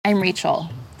I'm Rachel,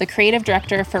 the creative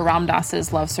director for Ram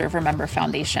Dass's Love Serve Remember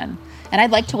Foundation, and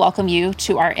I'd like to welcome you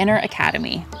to our Inner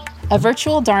Academy, a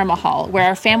virtual Dharma hall where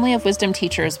our family of wisdom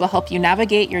teachers will help you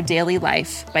navigate your daily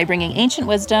life by bringing ancient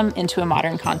wisdom into a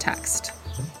modern context.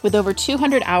 With over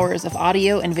 200 hours of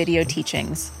audio and video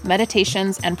teachings,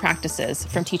 meditations, and practices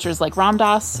from teachers like Ram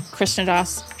Dass, Krishna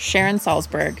Das, Sharon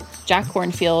Salzberg, Jack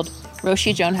Kornfield,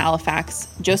 Roshi Joan Halifax,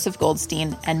 Joseph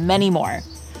Goldstein, and many more,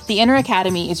 the Inner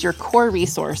Academy is your core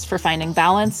resource for finding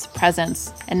balance,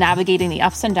 presence, and navigating the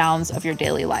ups and downs of your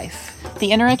daily life.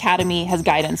 The Inner Academy has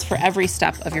guidance for every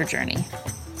step of your journey.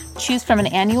 Choose from an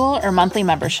annual or monthly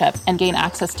membership and gain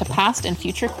access to past and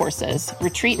future courses,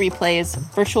 retreat replays,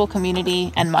 virtual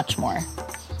community, and much more.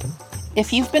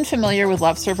 If you've been familiar with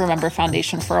Love Serve Remember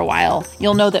Foundation for a while,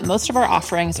 you'll know that most of our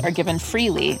offerings are given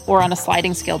freely or on a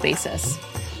sliding scale basis.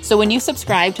 So when you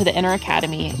subscribe to the Inner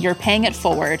Academy, you're paying it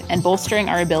forward and bolstering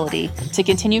our ability to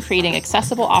continue creating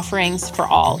accessible offerings for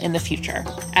all in the future,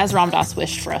 as Ram Dass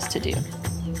wished for us to do.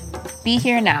 Be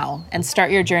here now and start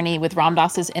your journey with Ram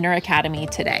Dass's Inner Academy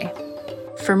today.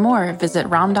 For more, visit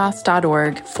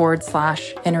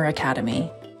ramdass.org/Inner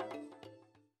Academy.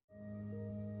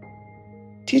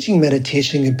 Teaching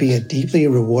meditation can be a deeply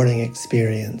rewarding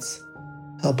experience.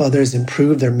 Help others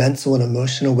improve their mental and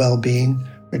emotional well-being,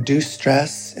 reduce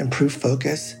stress, improve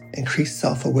focus, increase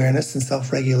self-awareness and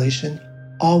self-regulation,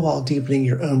 all while deepening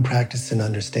your own practice and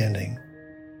understanding.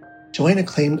 Join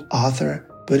acclaimed author,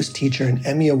 Buddhist teacher, and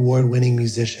Emmy Award-winning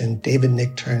musician David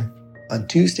Nichtern on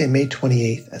Tuesday, May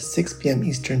 28th at 6 p.m.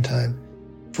 Eastern Time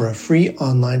for a free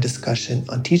online discussion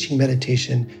on teaching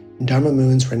meditation in Dharma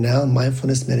Moon's renowned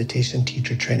mindfulness meditation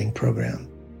teacher training program.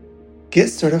 Get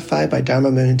certified by Dharma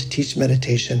Moon to teach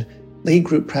meditation, lead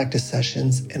group practice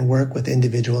sessions, and work with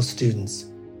individual students.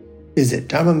 Visit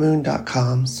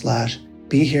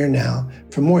dharmamoon.com/BeHereNow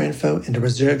for more info and to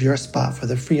reserve your spot for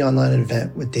the free online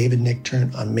event with David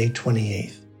Nichtern on May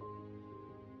 28th.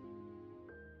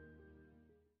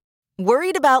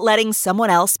 Worried about letting someone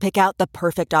else pick out the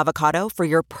perfect avocado for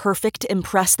your perfect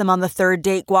impress them on the third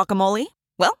date guacamole?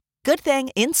 Well, good thing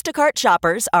Instacart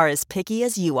shoppers are as picky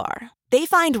as you are. They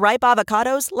find ripe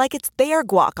avocados like it's their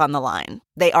guac on the line.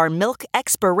 They are milk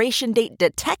expiration date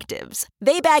detectives.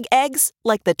 They bag eggs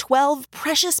like the 12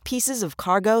 precious pieces of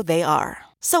cargo they are.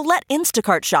 So let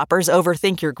Instacart shoppers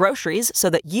overthink your groceries so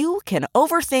that you can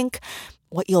overthink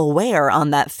what you'll wear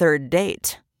on that third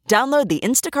date. Download the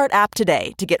Instacart app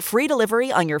today to get free delivery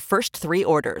on your first 3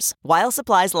 orders, while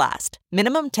supplies last.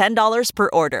 Minimum $10 per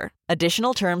order.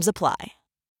 Additional terms apply.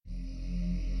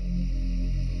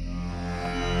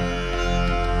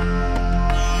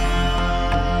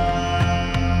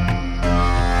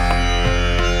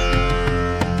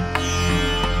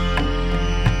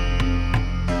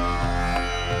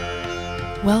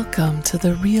 Welcome to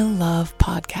the Real Love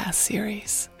podcast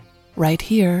series, right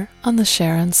here on the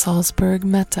Sharon Salzberg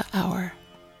Metta Hour.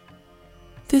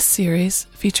 This series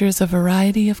features a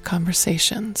variety of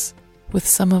conversations with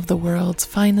some of the world's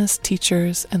finest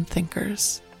teachers and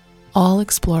thinkers, all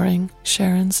exploring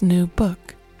Sharon's new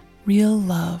book, Real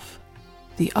Love,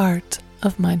 The Art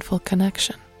of Mindful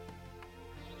Connection.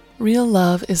 Real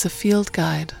Love is a field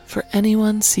guide for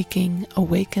anyone seeking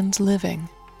awakened living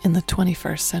in the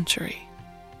 21st century.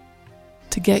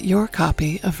 To get your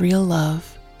copy of Real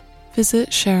Love,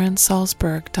 visit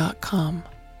SharonSalzberg.com.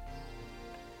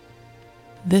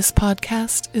 This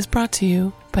podcast is brought to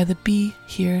you by the Be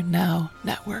Here Now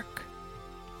Network.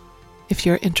 If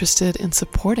you're interested in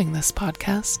supporting this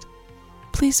podcast,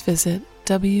 please visit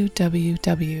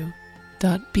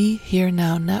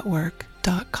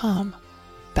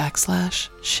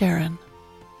www.BeHereNowNetwork.com/Sharon.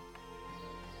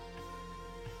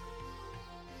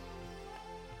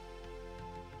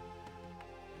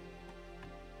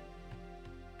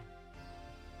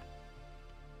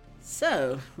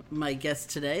 So, my guest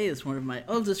today is one of my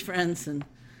oldest friends and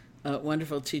a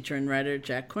wonderful teacher and writer,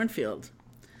 Jack Kornfield.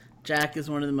 Jack is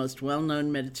one of the most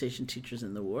well-known meditation teachers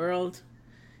in the world.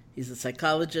 He's a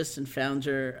psychologist and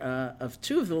founder of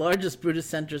 2 of the largest Buddhist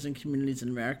centers and communities in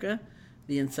America,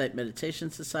 the Insight Meditation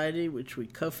Society, which we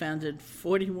co-founded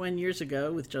 41 years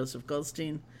ago with Joseph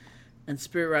Goldstein, and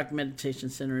Spirit Rock Meditation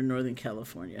Center in Northern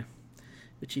California,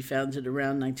 which he founded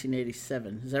around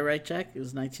 1987. Is that right, Jack? It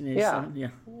was 1987? Yeah.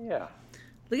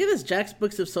 Look at this. Jack's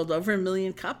books have sold over 1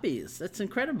 million copies. That's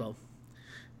incredible.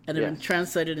 And have been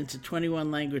translated into 21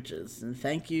 languages. And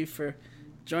thank you for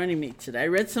joining me today. I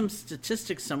read some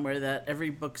statistics somewhere that every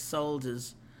book sold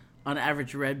is on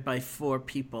average read by 4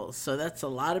 people. So that's a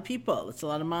lot of people. That's a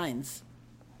lot of minds.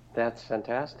 That's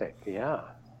fantastic, yeah.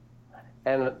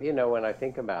 And, you know, when I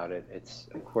think about it, it's,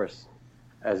 of course,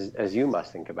 as you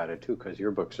must think about it too, because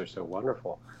your books are so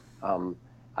wonderful.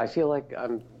 I feel like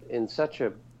I'm in such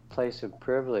a place of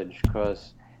privilege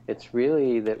because it's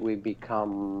really that we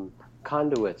become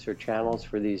conduits or channels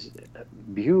for these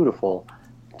beautiful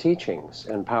teachings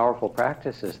and powerful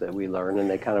practices that we learn, and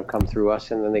they kind of come through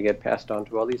us and then they get passed on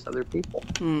to all these other people.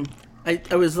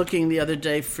 I was looking the other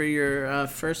day for your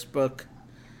first book,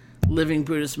 Living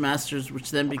Buddhist Masters,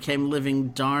 which then became Living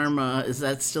Dharma. Is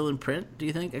that still in print, do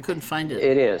you think? I couldn't find it.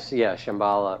 It is, yeah.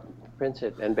 Shambhala prints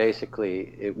it, and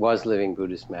basically it was Living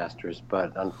Buddhist Masters,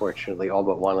 but unfortunately all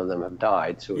but one of them have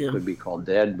died, so it could be called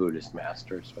Dead Buddhist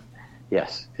Masters. But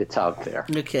yes, it's out there.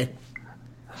 Okay.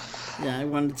 Yeah, I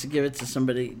wanted to give it to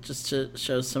somebody just to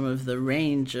show some of the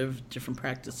range of different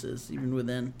practices, even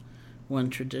within one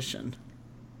tradition.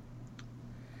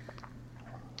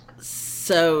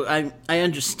 So I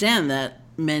understand that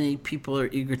many people are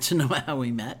eager to know how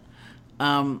we met,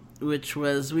 which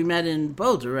was, we met in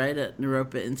Boulder, right, at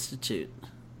Naropa Institute.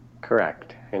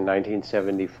 Correct. In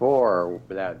 1974,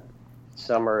 that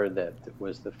summer, that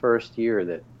was the first year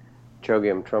that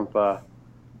Chogyam Trungpa,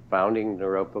 founding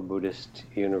Naropa Buddhist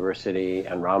University,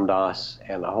 and Ram Dass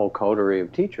and a whole coterie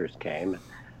of teachers came.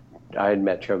 I had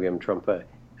met Chogyam Trungpa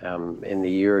in the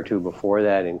year or two before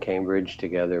that in Cambridge,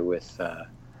 together with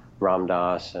Ram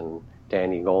Dass and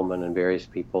Danny Goleman and various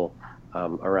people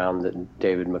around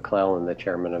David McClellan, the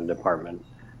chairman of the Department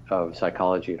of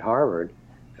Psychology at Harvard.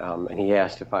 And he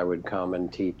asked if I would come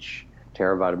and teach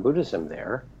Theravada Buddhism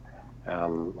there.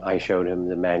 I showed him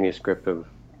the manuscript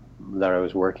that I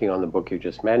was working on, the book you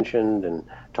just mentioned, and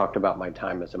talked about my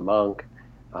time as a monk.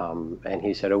 And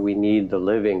he said, we need the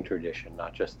living tradition,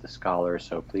 not just the scholars,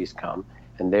 so please come.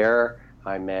 And there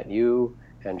I met you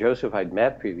and Joseph I'd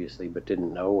met previously but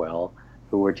didn't know well,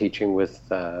 who were teaching with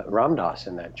Ram Dass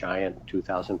in that giant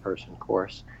 2,000-person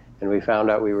course. And we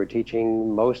found out we were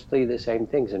teaching mostly the same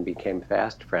things and became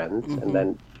fast friends. Mm-hmm. And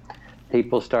then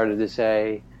people started to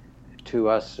say to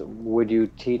us, would you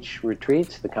teach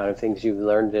retreats, the kind of things you've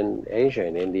learned in Asia,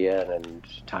 in India and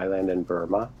Thailand and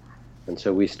Burma? And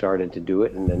so we started to do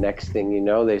it. And the next thing you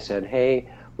know, they said, hey,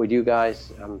 would you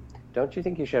guys, don't you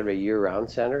think you should have a year-round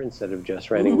center instead of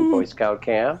just renting mm-hmm. Boy Scout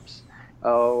camps?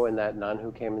 Oh, and that nun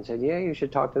who came and said, yeah, you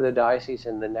should talk to the diocese.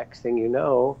 And the next thing you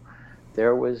know,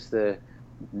 there was the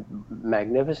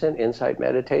magnificent Insight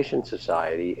Meditation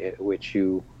Society, which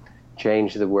you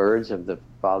changed the words of the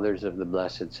Fathers of the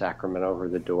Blessed Sacrament over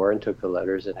the door and took the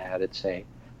letters and had it say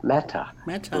Metta.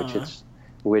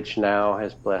 Which now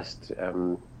has blessed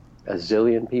a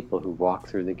zillion people who walk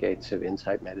through the gates of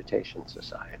Insight Meditation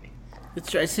Society.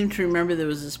 It's true. I seem to remember there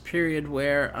was this period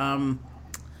where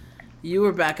you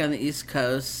were back on the East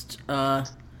Coast.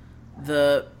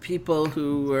 The people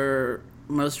who were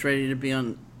most ready to be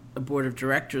on a board of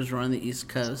directors were on the East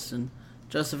Coast, and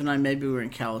Joseph and I maybe were in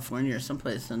California or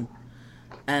someplace, and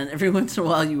every once in a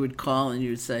while you would call and you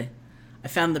would say, I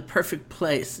found the perfect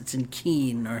place, it's in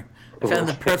Keene, or I found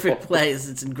the perfect place,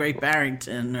 it's in Great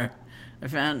Barrington, or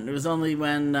it was only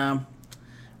when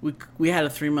we had a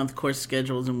 3-month course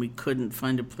scheduled and we couldn't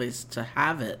find a place to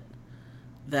have it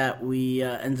that we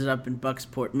ended up in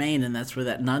Bucksport, Maine, and that's where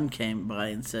that nun came by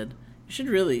and said, you should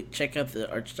really check out the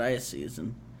Archdiocese,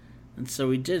 and so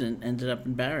we did and ended up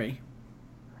in Barrie.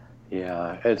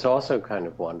 Yeah, it's also kind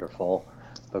of wonderful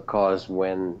because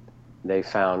when they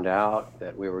found out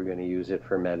that we were going to use it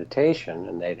for meditation,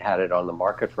 and they'd had it on the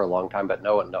market for a long time, but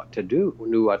knew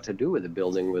what to do with a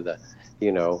building with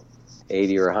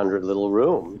 80 or 100 little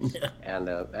rooms, yeah. and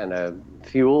a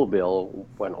fuel bill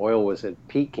when oil was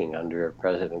peaking under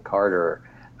President Carter,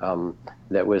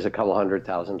 that was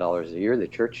 $200,000 a year. The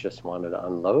church just wanted to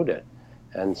unload it,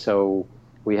 and so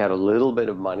we had a little bit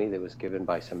of money that was given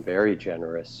by some very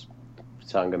generous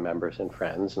Sangha members and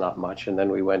friends, not much, and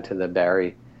then we went to the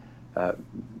Barrie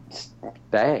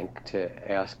bank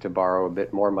to ask to borrow a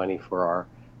bit more money for our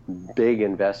big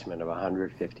investment of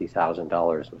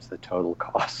 $150,000 was the total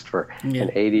cost for an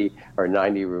 80 or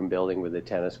 90 room building with a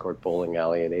tennis court, bowling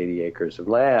alley, and 80 acres of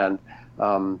land.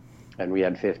 And we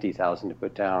had $50,000 to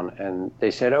put down. And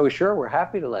they said, oh, sure, we're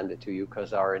happy to lend it to you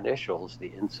because our initials, the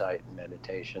Insight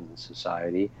Meditation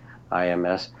Society,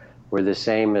 IMS, were the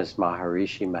same as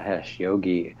Maharishi Mahesh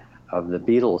Yogi of the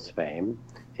Beatles fame,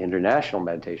 International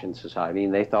Meditation Society,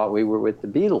 and they thought we were with the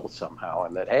Beatles somehow,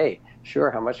 and that, hey,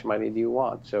 sure, how much money do you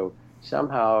want? So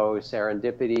somehow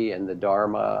serendipity and the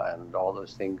Dharma and all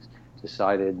those things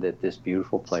decided that this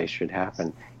beautiful place should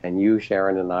happen. And you,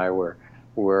 Sharon, and I were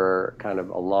kind of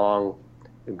along,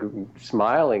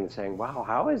 smiling, saying, wow,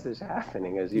 how is this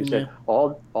happening? As you said,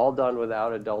 all done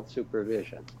without adult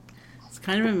supervision. It's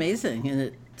kind of amazing, and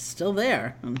it's still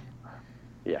there.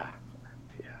 Yeah.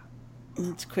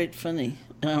 That's quite funny.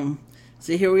 So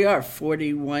here we are,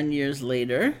 41 years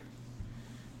later.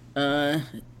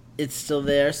 It's still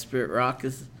there. Spirit Rock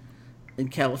is in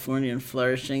California and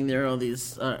flourishing. There are all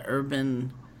these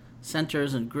urban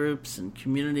centers and groups and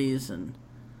communities and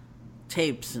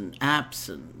tapes and apps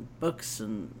and books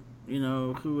and,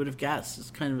 who would have guessed?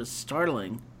 It's kind of a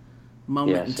startling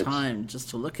moment in time just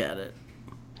to look at it.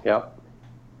 Yep.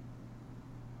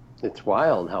 It's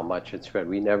wild how much it's spread.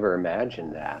 We never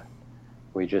imagined that.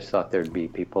 We just thought there'd be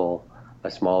people,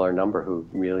 a smaller number, who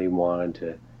really wanted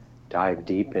to dive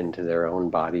deep into their own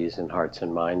bodies and hearts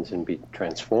and minds and be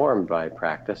transformed by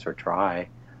practice or try.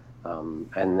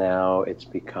 And now it's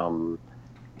become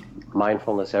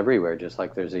mindfulness everywhere, just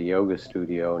like there's a yoga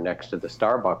studio next to the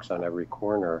Starbucks on every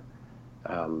corner.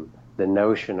 The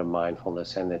notion of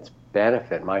mindfulness and its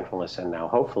benefit, mindfulness and now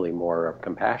hopefully more of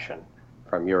compassion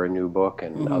from your new book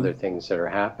and other things that are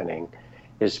happening,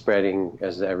 is spreading,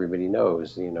 as everybody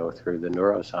knows, through the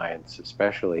neuroscience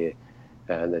especially,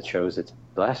 that shows its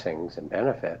blessings and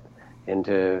benefit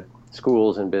into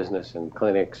schools and business and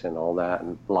clinics and all that,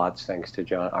 and lots thanks to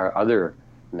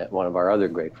one of our other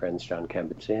great friends, Jon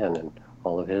Kabat-Zinn, and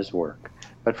all of his work.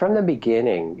 But from the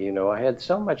beginning, I had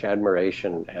so much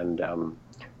admiration and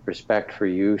respect for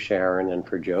you, Sharon, and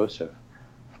for Joseph,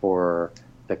 for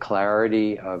the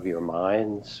clarity of your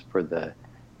minds, for the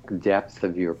depth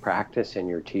of your practice and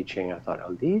your teaching. I thought,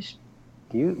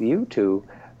 you two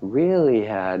really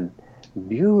had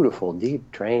beautiful,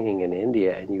 deep training in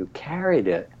India, and you carried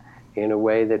it in a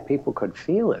way that people could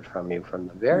feel it from you from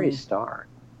the very start.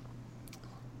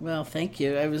 Well, thank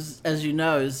you. I was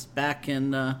back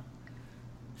in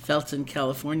Felton,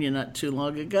 California not too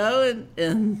long ago,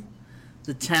 in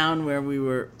the town where we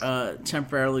were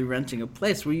temporarily renting a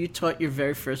place, where you taught your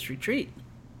very first retreat.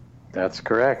 That's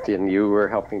correct, and you were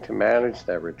helping to manage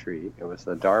that retreat. It was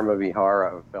the Dharma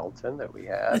Vihara of Felton that we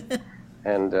had,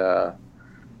 and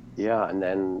and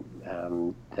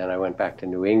then I went back to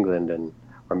New England,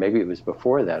 or maybe it was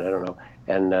before that, I don't know,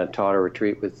 and taught a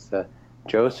retreat with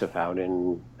Joseph out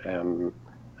in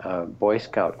Boy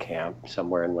Scout camp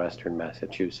somewhere in western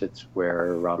Massachusetts,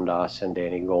 where Ram Dass and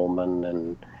Danny Goleman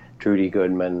and Trudy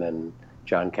Goodman and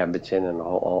Jon Kabat-Zinn and a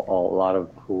lot of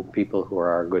people who are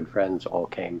our good friends all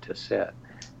came to sit.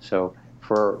 So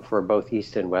for both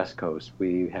East and West Coast,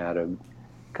 we had a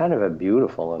kind of a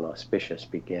beautiful and auspicious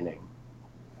beginning.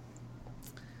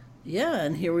 Yeah,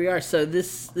 and here we are. So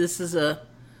this is a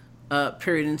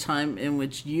period in time in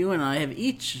which you and I have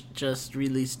each just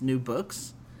released new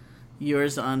books.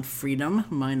 Yours on freedom,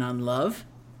 mine on love.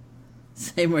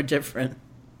 Same or different?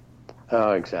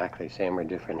 Oh, exactly. Same or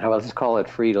different. How about let's call it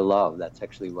Free to Love? That's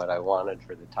actually what I wanted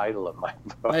for the title of my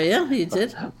book. Oh, yeah, you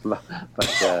did?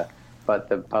 but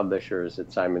the publishers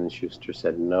at Simon & Schuster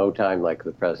said, no time like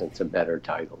the present's a better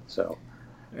title. So,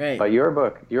 right. But your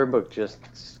book just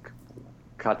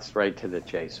cuts right to the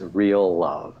chase. Real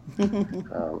love.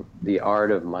 The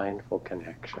art of mindful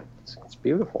connection. It's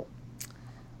beautiful.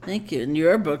 Thank you. And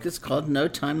your book is called No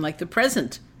Time Like the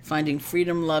Present, Finding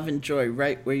Freedom, Love, and Joy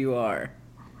Right Where You Are.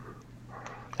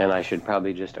 And I should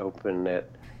probably just open it,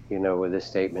 with a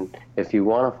statement. If you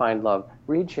want to find love,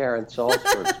 read Sharon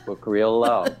Salzberg's book, Real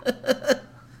Love.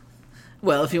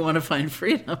 Well, if you want to find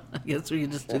freedom, I guess we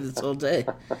can just do this all day.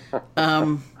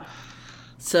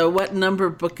 So what number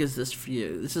book is this for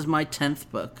you? This is my 10th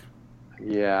book.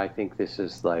 Yeah, I think this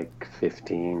is like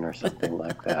 15 or something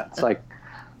like that. It's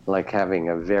like having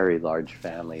a very large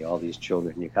family, all these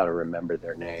children. You got to remember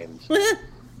their names.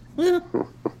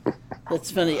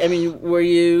 That's funny. I mean, were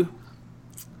you...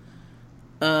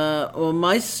 well,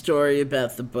 my story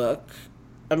about the book...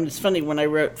 it's funny, when I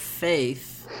wrote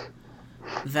Faith,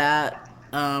 that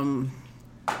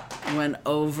went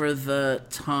over the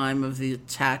time of the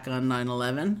attack on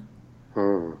 9/11.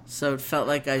 So it felt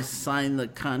like I signed the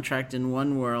contract in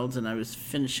one world, and I was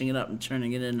finishing it up and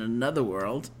turning it in another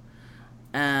world.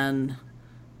 And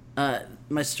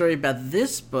my story about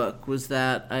this book was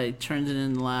that I turned it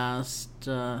in last...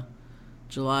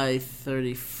 July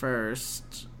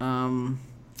 31st.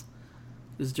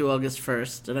 It was due August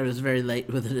 1st, and I was very late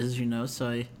with it, as you know,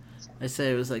 so I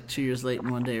say it was like 2 years late and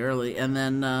 1 day early. And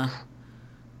then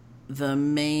the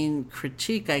main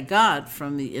critique I got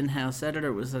from the in-house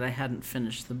editor was that I hadn't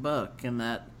finished the book, and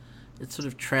that it sort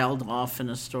of trailed off in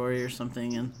a story or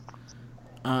something. And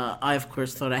I, of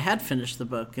course, thought I had finished the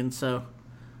book, and so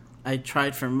I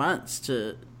tried for months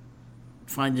to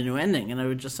find a new ending, and I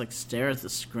would just stare at the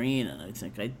screen, and I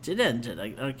think I did end it.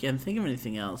 I can't think of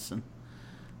anything else.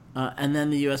 And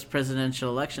then the U.S. presidential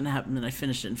election happened, and I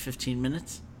finished it in 15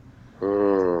 minutes.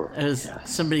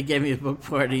 Somebody gave me a book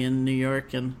party in New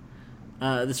York, and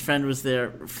this friend was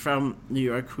there from New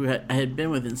York who I had been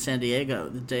with in San Diego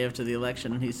the day after the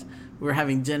election, and we were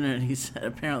having dinner, and he said,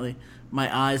 apparently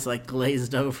my eyes like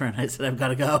glazed over, and I said, I've got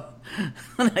to go.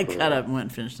 And I got up and went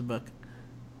and finished the book.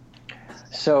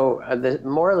 So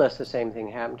more or less the same thing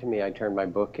happened to me. I turned my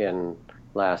book in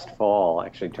last fall,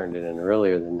 actually turned it in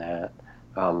earlier than that,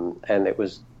 and it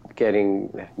was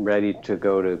getting ready to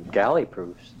go to galley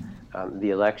proofs. The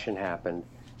election happened,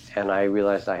 and I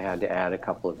realized I had to add a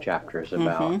couple of chapters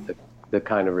about the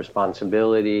kind of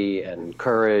responsibility and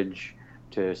courage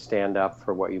to stand up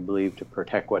for what you believe, to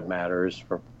protect what matters,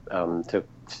 to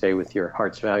stay with your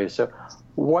heart's values. So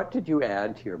what did you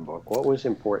add to your book? What was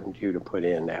important to you to put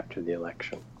in after the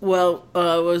election? Well,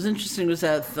 what was interesting was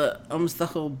that almost the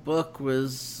whole book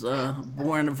was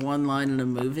born of one line in a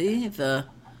movie. The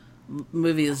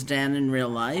movie is Dan in Real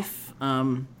Life,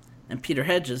 and Peter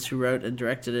Hedges, who wrote and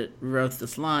directed it, wrote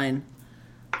this line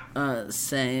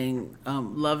saying,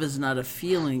 love is not a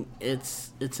feeling,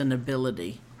 it's an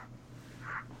ability.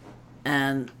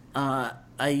 And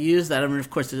I use that. I mean, of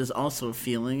course, it is also a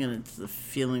feeling, and it's the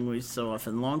feeling we so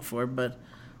often long for, but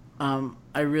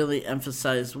I really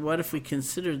emphasize, what if we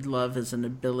considered love as an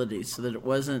ability, so that it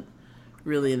wasn't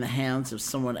really in the hands of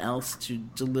someone else to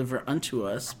deliver unto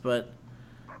us, but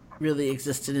really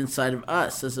existed inside of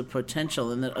us as a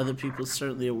potential, and that other people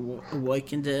certainly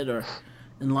awakened it or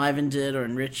enlivened it or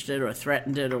enriched it or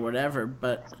threatened it or whatever,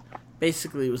 but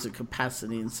basically it was a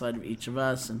capacity inside of each of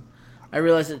us. And I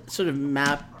realized it sort of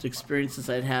mapped experiences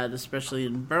I'd had, especially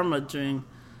in Burma, doing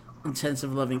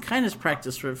intensive loving kindness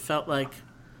practice, where it felt like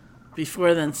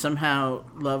before then somehow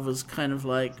love was kind of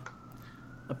like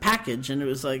a package, and it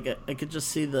was like I could just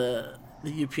see the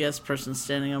UPS person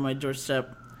standing on my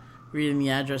doorstep reading the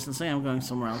address and saying, I'm going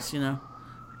somewhere else,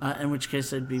 in which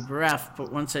case I'd be bereft.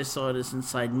 But once I saw it as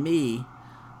inside me,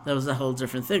 that was a whole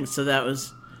different thing. So that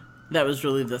was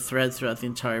really the thread throughout the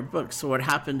entire book. So what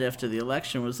happened after the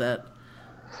election was that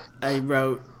I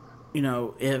wrote,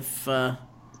 if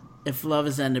love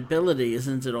is an ability,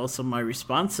 isn't it also my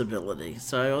responsibility?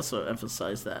 So I also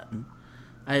emphasized that. And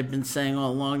I had been saying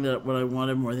all along that what I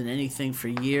wanted more than anything for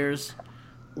years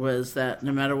was that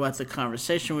no matter what the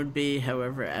conversation would be,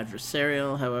 however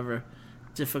adversarial, however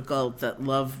difficult, that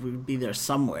love would be there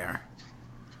somewhere.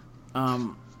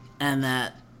 And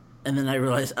then I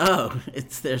realized,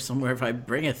 it's there somewhere if I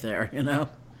bring it there,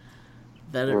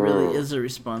 that it really is a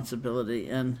responsibility.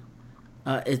 And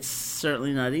it's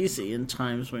certainly not easy in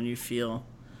times when you feel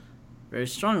very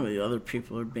strongly other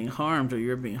people are being harmed or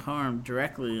you're being harmed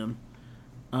directly,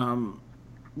 and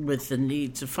with the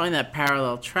need to find that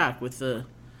parallel track with the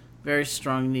very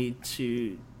strong need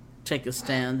to take a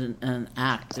stand and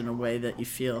act in a way that you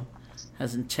feel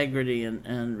has integrity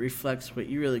and reflects what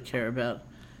you really care about,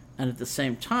 and at the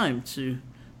same time to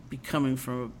be coming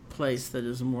from a place that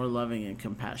is more loving and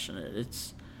compassionate.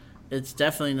 It's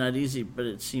definitely not easy, but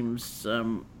it seems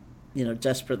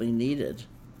desperately needed.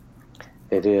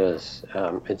 It is.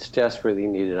 It's desperately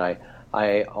needed.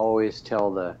 I always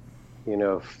tell the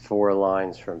 4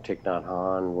 lines from Thich Nhat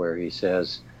Hanh where he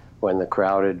says, when the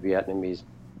crowded Vietnamese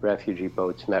refugee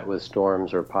boats met with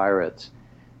storms or pirates,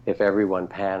 if everyone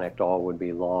panicked, all would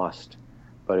be lost.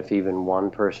 But if even one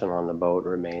person on the boat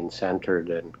remained centered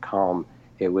and calm,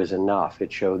 it was enough.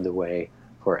 It showed the way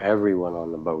for everyone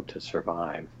on the boat to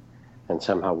survive. And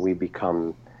somehow we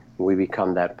become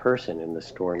that person in the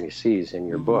stormy seas in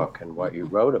your book and what you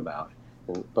wrote about.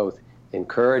 And both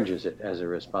encourages it as a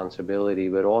responsibility,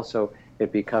 but also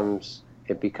it becomes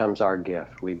our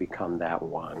gift. We become that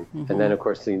one. And then, of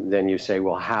course, then you say,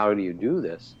 well, how do you do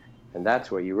this? And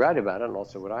that's what you write about. And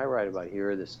also what I write about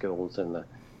here are the skills and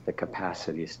the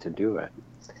capacities to do it.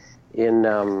 In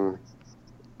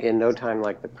No Time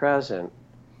Like the Present,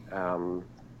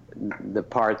 the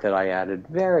part that I added,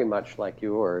 very much like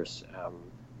yours,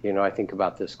 I think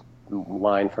about this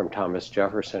line from Thomas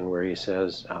Jefferson where he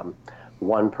says,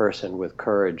 one person with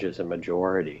courage is a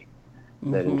majority.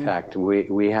 That in fact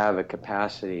we have a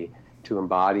capacity to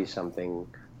embody something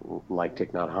like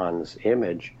Thich Nhat Hanh's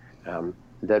image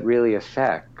that really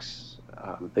affects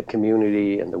the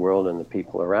community and the world and the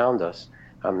people around us.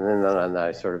 And then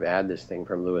I sort of add this thing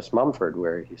from Lewis Mumford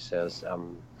where he says,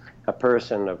 a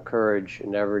person of courage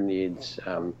never needs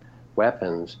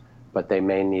weapons, but they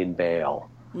may need bail,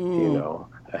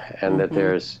 and that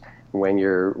there's, when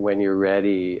you're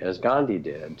ready, as Gandhi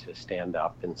did, to stand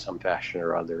up in some fashion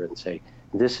or other and say,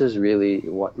 this is really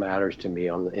what matters to me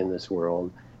in this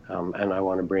world, and I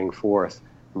want to bring forth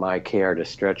my care to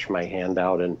stretch my hand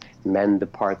out and mend the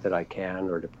part that I can,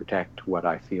 or to protect what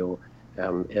I feel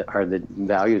are the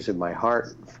values of my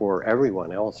heart for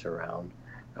everyone else around.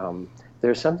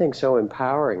 there's something so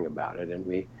empowering about it, and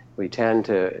we tend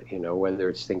to, whether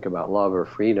it's think about love or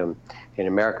freedom. In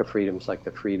America, freedom's like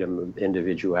the freedom of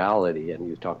individuality, and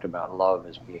you talked about love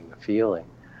as being a feeling.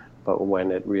 But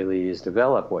when it really is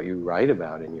developed, what you write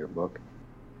about in your book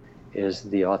is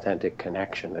the authentic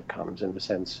connection that comes, in the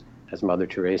sense, as Mother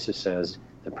Teresa says,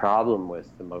 the problem with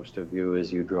the most of you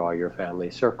is you draw your family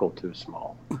circle too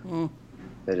small. Mm-hmm.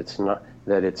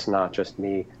 That it's not just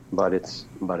me, but it's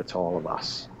all of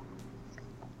us.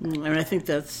 And I think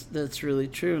that's really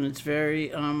true, and it's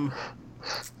very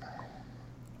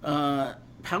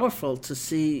powerful to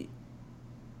see.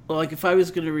 Well, like if I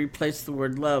was going to replace the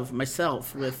word love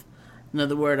myself with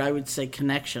another word, I would say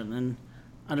connection. And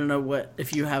I don't know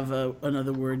if you have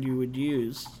another word you would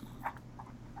use.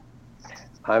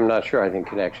 I'm not sure. I think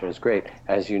connection is great.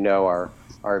 As you know, our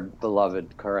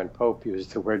beloved current Pope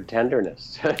used the word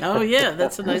tenderness. Oh yeah,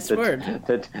 that's a nice word.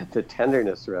 The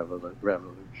tenderness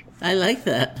revolution. I like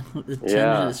that. The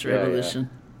tenderness revolution.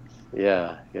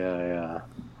 Yeah.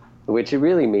 Which it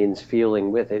really means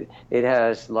feeling with it. It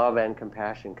has love and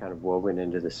compassion kind of woven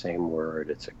into the same word.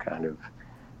 It's a kind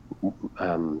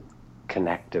of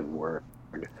connective word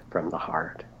from the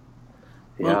heart.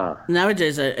 Well,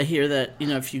 nowadays I hear that,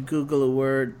 if you Google a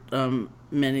word,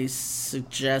 many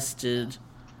suggested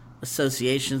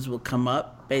associations will come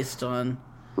up based on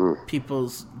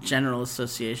people's general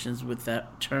associations with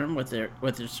that term, what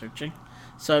they're searching.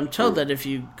 So I'm told that if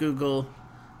you Google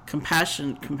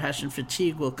compassion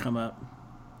fatigue will come up.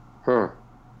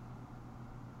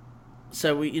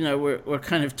 So we're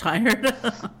kind of tired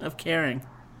of caring.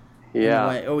 Yeah. In a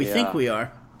way, or we think we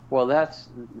are. Well,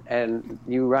 and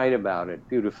you write about it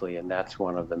beautifully, and that's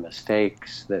one of the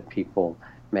mistakes that people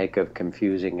make of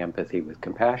confusing empathy with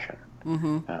compassion.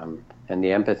 Mm-hmm. And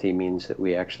the empathy means that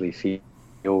we actually feel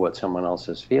what someone else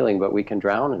is feeling, but we can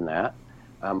drown in that.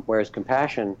 Whereas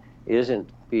compassion isn't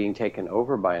being taken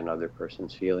over by another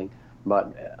person's feeling,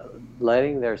 but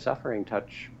letting their suffering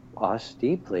touch us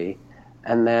deeply,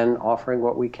 and then offering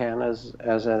what we can as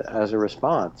a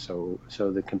response. So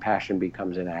the compassion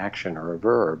becomes an action or a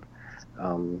verb.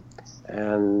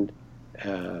 And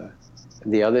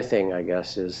the other thing, I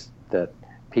guess, is that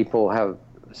people have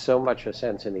so much a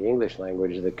sense in the English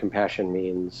language that compassion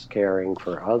means caring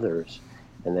for others,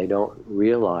 and they don't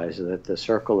realize that the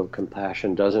circle of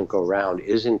compassion doesn't go round,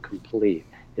 isn't complete,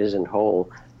 isn't whole,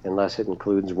 unless it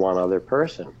includes one other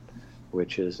person,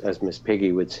 which is, as Miss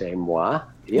Piggy would say, moi,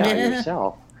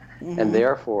 yourself. Mm-hmm. And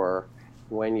therefore,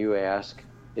 when you ask,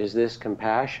 is this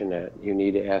compassionate, you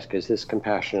need to ask, is this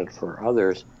compassionate for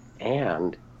others,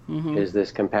 and is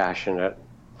this compassionate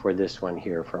for this one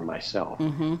here, for myself?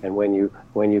 Mm-hmm. And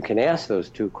when you can ask those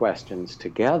two questions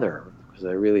together, because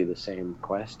they're really the same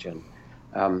question,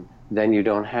 then you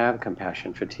don't have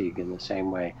compassion fatigue in the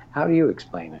same way. How do you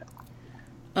explain it?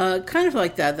 Kind of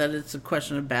like that it's a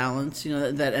question of balance,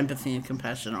 that empathy and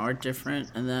compassion are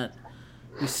different, and that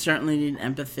we certainly need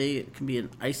empathy. It can be an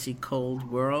icy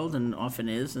cold world, and often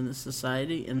is in this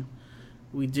society, and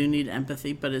we do need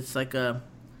empathy, but it's like a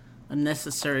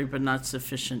necessary but not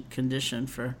sufficient condition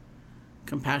for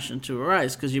compassion to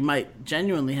arise, because you might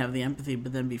genuinely have the empathy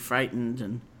but then be frightened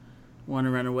and want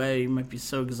to run away. You might be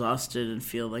so exhausted and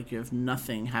feel like you have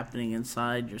nothing happening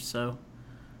inside. You're so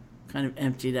kind of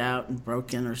emptied out and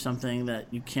broken or something that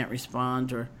you can't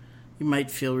respond, or you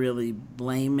might feel really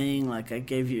blaming, like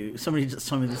somebody just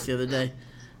told me this the other day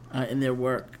in their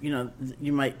work,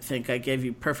 you might think, I gave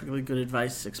you perfectly good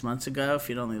advice 6 months ago. If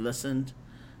you'd only listened,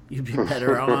 you'd be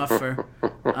better off.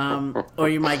 Or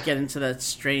you might get into that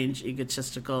strange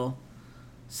egotistical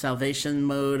salvation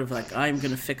mode of like, I'm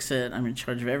going to fix it, I'm in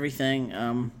charge of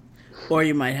everything. Or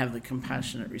you might have the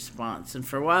compassionate response. And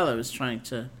for a while I was trying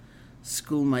to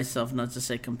school myself not to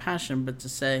say compassion, but to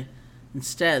say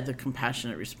instead the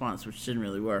compassionate response, which didn't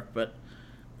really work. But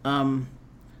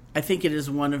I think it is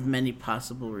one of many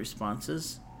possible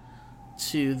responses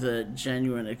to the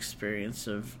genuine experience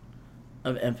of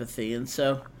empathy. And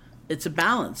so it's a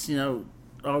balance,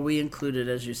 are we included,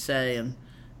 as you say, and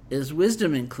is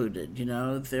wisdom included?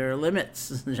 There are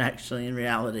limits actually in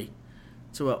reality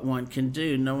to what one can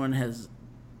do. No one has,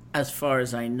 as far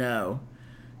as I know,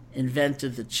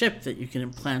 invented the chip that you can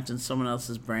implant in someone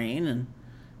else's brain, and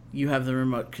you have the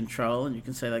remote control, and you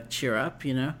can say, like, cheer up,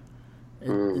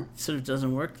 It sort of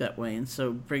doesn't work that way. And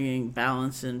so bringing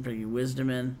balance in, bringing wisdom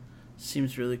in,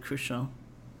 seems really crucial.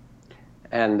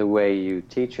 And the way you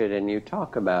teach it and you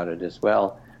talk about it as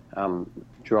well,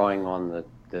 drawing on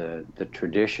the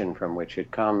tradition from which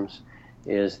it comes,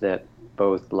 is that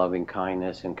both loving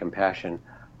kindness and compassion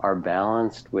are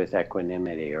balanced with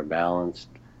equanimity, or balanced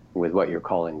with what you're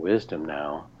calling wisdom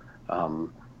now,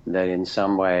 that in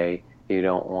some way You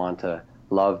don't want to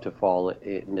love to fall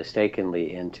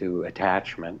mistakenly into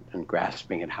attachment and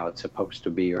grasping at how it's supposed to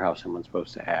be or how someone's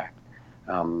supposed to act.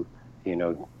 Nor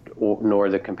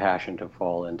the compassion to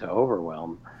fall into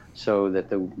overwhelm, so that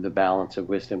the balance of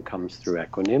wisdom comes through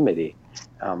equanimity.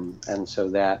 And so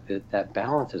that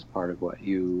balance is part of what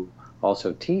you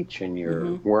also teach in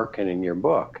your work and in your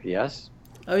book, yes?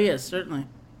 Oh, yes, certainly.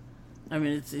 I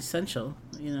mean, it's essential,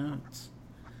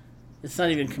 It's not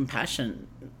even compassion,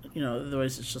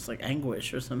 otherwise it's just like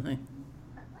anguish or something.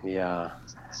 Yeah.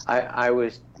 I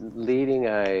was leading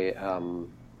I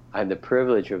had the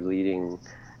privilege of leading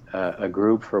a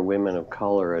group for women of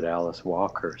color at Alice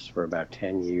Walker's for about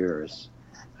 10 years.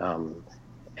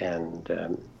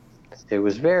 It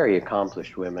was very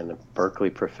accomplished women, a Berkeley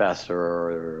professor,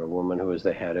 or a woman who was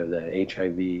the head of the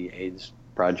HIV/AIDS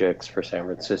projects for San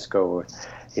Francisco,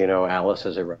 Alice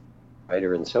as a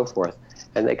writer and so forth.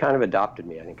 And they kind of adopted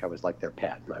me. I think I was like their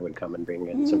pet. I would come and bring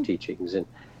in some teachings and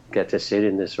get to sit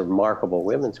in this remarkable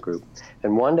women's group.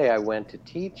 And one day I went to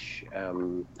teach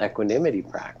equanimity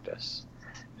practice.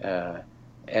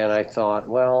 And I thought,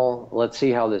 well, let's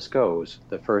see how this goes.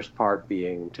 The first part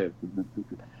being to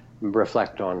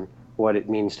reflect on what it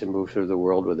means to move through the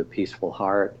world with a peaceful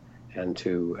heart, and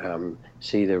to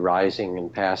see the rising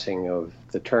and passing of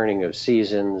the turning of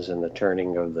seasons and the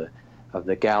turning of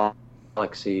the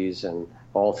galaxies, and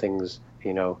all things,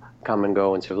 come and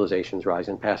go, and civilizations rise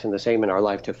and pass, and the same in our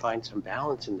life, to find some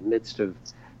balance in the midst of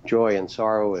joy and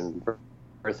sorrow and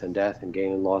birth and death and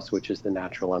gain and loss, which is the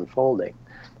natural unfolding.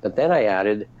 But then I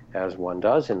added, as one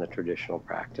does in the traditional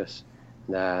practice,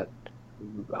 that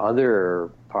other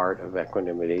part of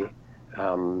equanimity,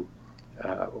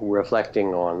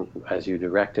 reflecting on, as you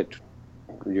directed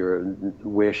your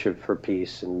wish for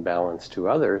peace and balance to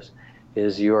others,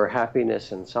 is your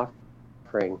happiness and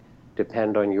suffering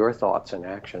depend on your thoughts and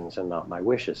actions and not my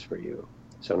wishes for you.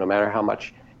 So no matter how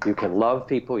much you can love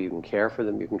people, you can care for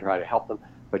them, you can try to help them,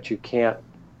 but you can't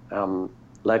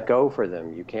let go for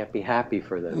them. You can't be happy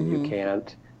for them. You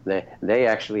can't. They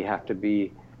actually have to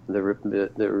be the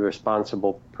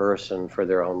responsible person for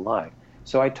their own life.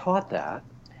 So I taught that,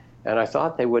 and I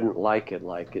thought they wouldn't like it.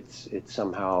 Like it's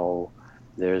somehow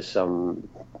there's some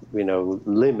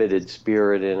limited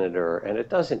spirit in it, and it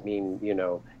doesn't mean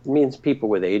it means people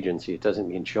with agency. It doesn't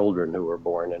mean children who were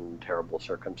born in terrible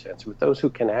circumstances. With those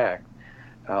who can act,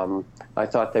 I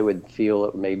thought they would feel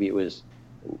that maybe it was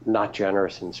not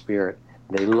generous in spirit.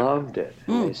 They loved it.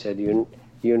 And they said, in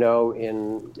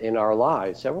our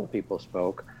lives, several people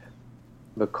spoke,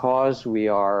 because we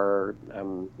are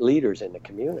leaders in the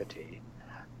community,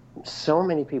 so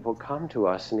many people come to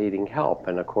us needing help.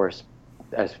 And of course,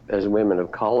 as women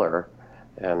of color,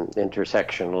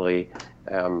 intersectionally,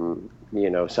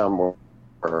 some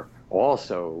were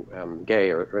also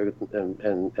gay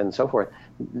and so forth.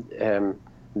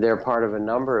 They're part of a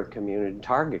number of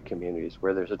target communities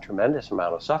where there's a tremendous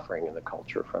amount of suffering in the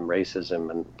culture, from racism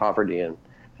and poverty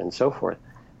and so forth,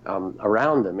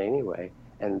 around them anyway.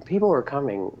 And people were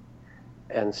coming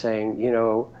and saying,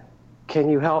 can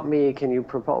you help me? Can you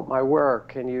promote my work?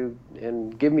 Can you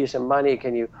give me some money?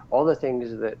 All the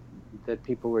things that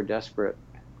people were desperate,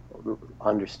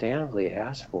 understandably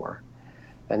asked for.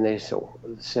 And they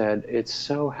said, it's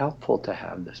so helpful to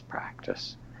have this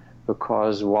practice,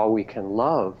 because while we can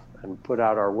love and put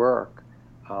out our work,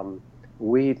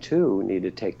 we too need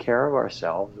to take care of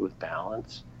ourselves with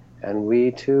balance, and we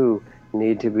too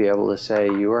need to be able to say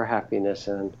your happiness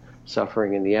and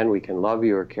suffering, in the end we can love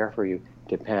you or care for you,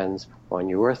 depends on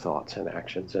your thoughts and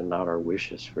actions and not our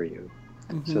wishes for you.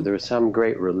 So there was some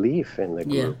great relief in the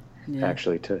group,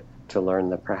 actually, to learn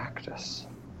the practice.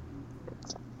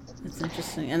 It's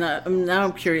interesting. And now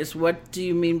I'm curious, what do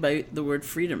you mean by the word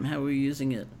freedom? How are you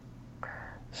using it?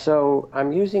 So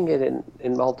I'm using it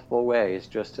in multiple ways,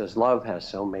 just as love has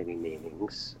so many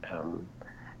meanings.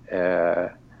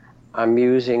 I'm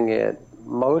using it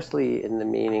mostly in the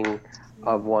meaning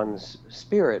of one's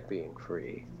spirit being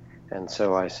free. And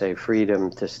so I say freedom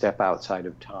to step outside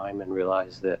of time and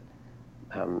realize that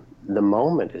the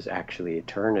moment is actually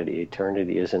eternity.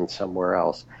 Eternity isn't somewhere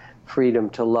else. Freedom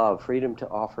to love, freedom to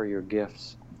offer your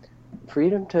gifts,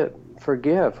 freedom to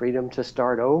forgive, freedom to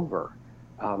start over,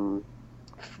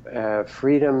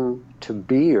 freedom to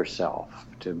be yourself,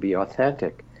 to be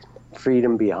authentic,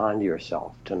 freedom beyond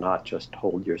yourself, to not just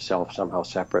hold yourself somehow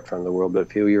separate from the world,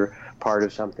 but feel you're part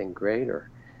of something greater.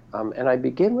 And I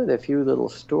begin with a few little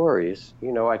stories.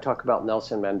 I talk about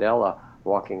Nelson Mandela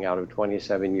walking out of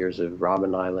 27 years of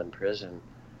Robben Island prison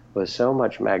with so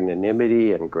much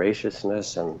magnanimity and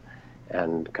graciousness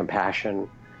and compassion.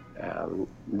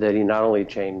 that he not only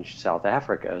changed South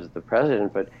Africa as the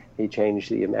president, but he changed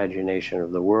the imagination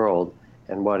of the world.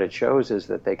 And what it shows is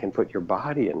that they can put your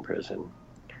body in prison,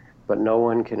 but no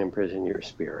one can imprison your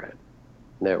spirit.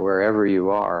 That wherever you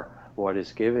are, what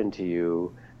is given to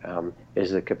you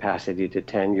is the capacity to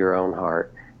tend your own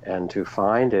heart and to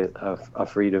find a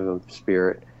freedom of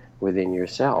spirit within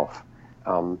yourself.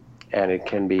 And it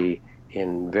can be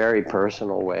in very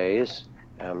personal ways.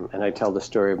 And I tell the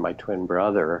story of my twin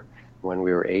brother. When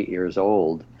we were 8 years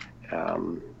old,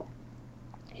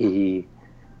 we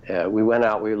went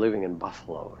out. We were living in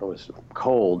Buffalo. It was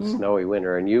cold, snowy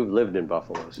winter, and you've lived in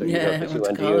Buffalo, so you know, because you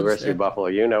went to University of Buffalo,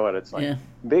 you know what it's like. Yeah.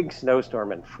 Big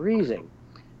snowstorm and freezing.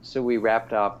 So we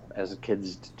wrapped up, as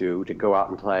kids do, to go out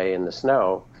and play in the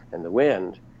snow and the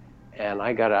wind. And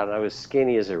I got out, and I was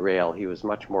skinny as a rail. He was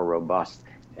much more robust.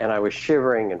 And I was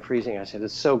shivering and freezing. I said,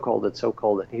 "It's so cold, it's so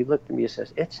cold." And he looked at me and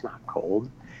says, "It's not cold."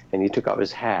 And he took off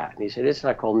his hat. And he said, "It's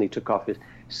not cold." And he took off his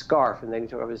scarf. And then he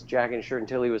took off his jacket and shirt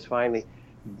until he was finally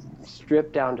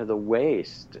stripped down to the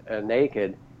waist,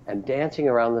 naked, and dancing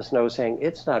around the snow saying,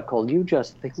 "It's not cold, you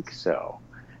just think so."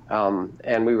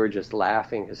 And we were just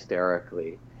laughing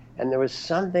hysterically. And there was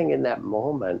something in that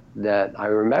moment that I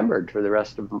remembered for the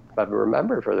rest of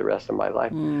my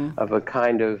life, of a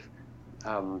kind of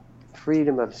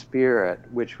freedom of spirit,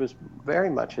 which was very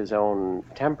much his own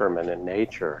temperament and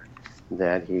nature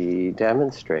that he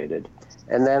demonstrated.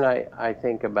 And then I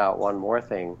think about one more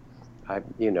thing.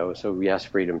 So yes,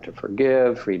 freedom to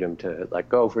forgive, freedom to let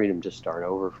go, freedom to start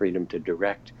over, freedom to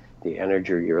direct the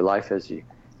energy of your life as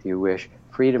you wish,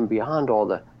 freedom beyond all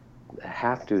the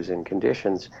have-tos and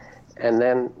conditions. And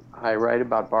then I write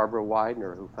about Barbara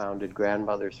Widener, who founded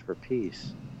Grandmothers for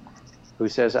Peace, who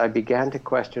says, "I began to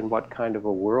question what kind of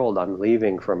a world I'm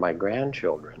leaving for my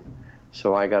grandchildren.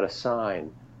 So I got a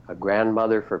sign, a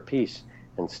grandmother for peace,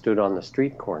 and stood on the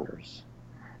street corners.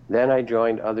 Then I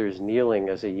joined others kneeling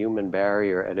as a human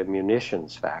barrier at a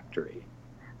munitions factory.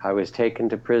 I was taken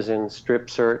to prison,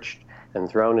 strip-searched, and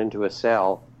thrown into a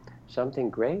cell. Something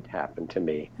great happened to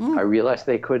me. I realized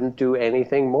they couldn't do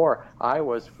anything more. I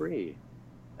was free."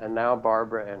 And now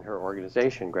Barbara and her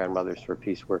organization, Grandmothers for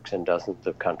Peace, works in dozens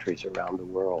of countries around the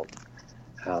world.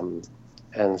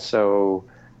 And so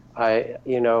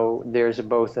there's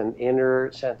both an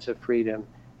inner sense of freedom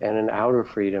and an outer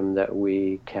freedom that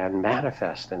we can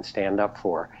manifest and stand up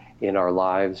for in our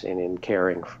lives and in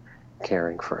caring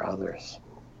for others.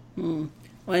 Well,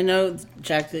 I know,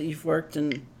 Jack, that you've worked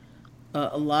in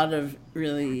a lot of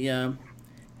really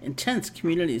intense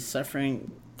communities suffering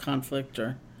conflict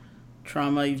or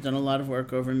trauma. You've done a lot of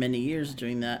work over many years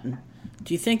doing that. And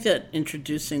do you think that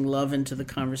introducing love into the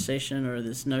conversation, or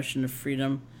this notion of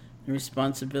freedom and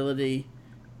responsibility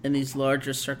in these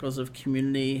larger circles of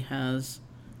community, has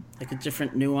like a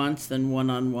different nuance than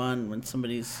one-on-one when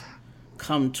somebody's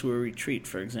come to a retreat,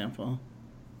 for example?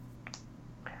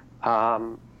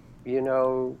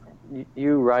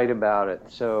 You write about it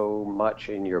so much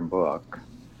in your book,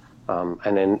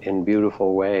 and in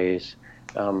beautiful ways,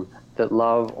 that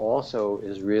love also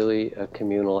is really a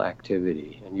communal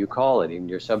activity. And you call it, in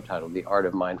your subtitle, The Art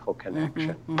of Mindful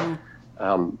Connection.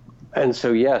 And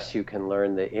so, yes, you can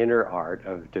learn the inner art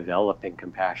of developing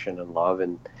compassion and love.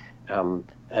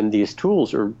 And these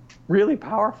tools are really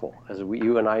powerful. As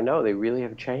you and I know, they really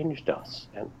have changed us.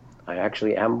 And I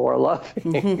actually am more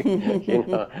loving,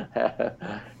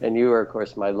 And you are, of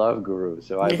course, my love guru.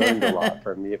 So I learned a lot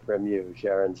from you,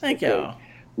 Sharon. Thank you.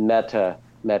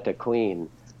 Metta Queen.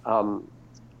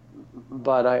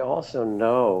 But I also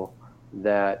know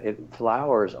that it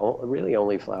really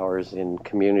only flowers in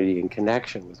community and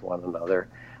connection with one another.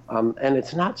 And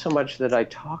it's not so much that I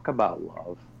talk about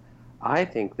love. I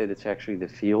think that it's actually the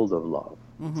field of love.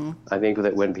 I think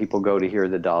that when people go to hear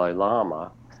the Dalai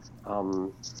Lama,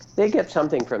 they get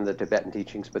something from the Tibetan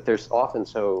teachings, but they're often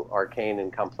so arcane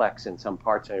and complex in some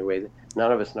parts anyway that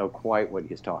none of us know quite what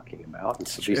he's talking about,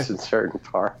 at least in certain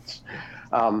parts.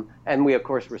 And we, of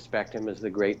course, respect him as the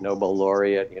great Nobel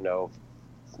laureate,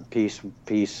 peace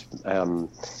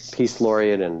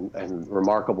laureate and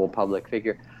remarkable public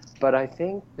figure. But I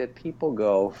think that people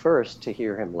go first to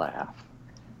hear him laugh,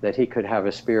 that he could have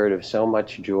a spirit of so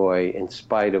much joy in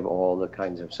spite of all the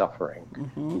kinds of suffering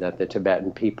that the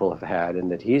Tibetan people have had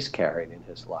and that he's carried in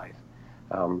his life.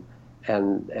 And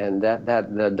that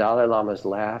the Dalai Lama's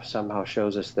laugh somehow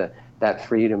shows us that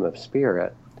freedom of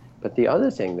spirit. But the other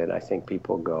thing that I think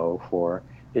people go for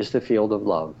is the field of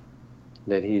love,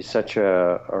 that he's such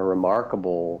a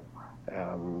remarkable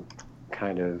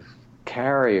kind of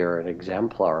carrier and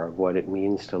exemplar of what it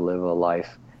means to live a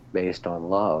life based on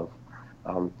love,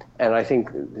 And I think,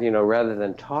 rather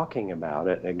than talking about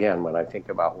it, again, when I think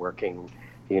about working,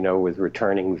 with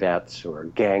returning vets or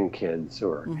gang kids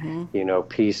or,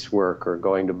 peace work, or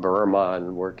going to Burma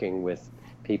and working with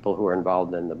people who are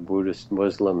involved in the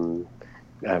Buddhist-Muslim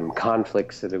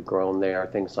conflicts that have grown there,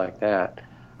 things like that.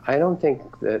 I don't think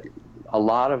that a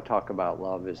lot of talk about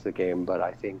love is the game, but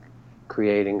I think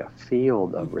creating a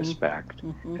field of respect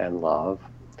and love.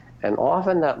 And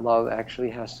often that love actually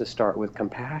has to start with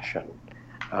compassion,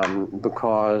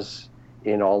 because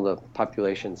in all the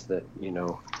populations that,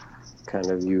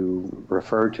 kind of you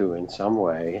refer to in some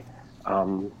way,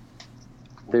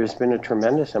 there's been a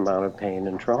tremendous amount of pain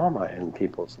and trauma in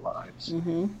people's lives.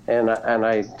 And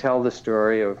I tell the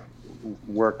story of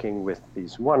working with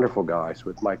these wonderful guys,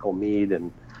 with Michael Meade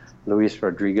and Luis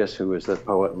Rodriguez, who was the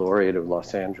poet laureate of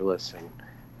Los Angeles and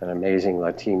an amazing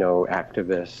Latino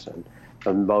activist, and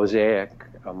the Mosaic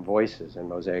Voices and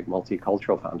Mosaic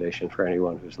Multicultural Foundation, for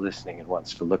anyone who's listening and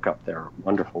wants to look up their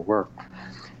wonderful work.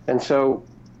 And so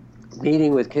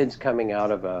meeting with kids coming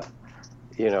out of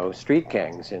street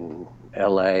gangs in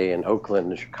LA and Oakland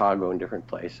and Chicago and different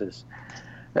places.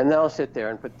 And they'll sit there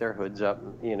and put their hoods up,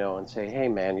 and say, hey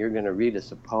man, you're going to read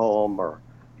us a poem or,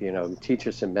 teach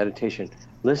us a meditation.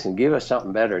 Listen, give us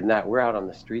something better than that. We're out on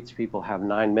the streets. People have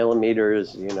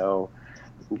 9mm,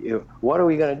 what are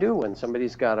we going to do when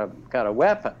somebody's got a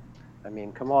weapon? I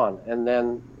mean, come on. And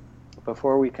then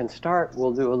before we can start,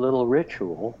 we'll do a little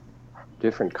ritual,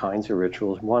 different kinds of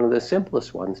rituals. One of the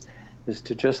simplest ones is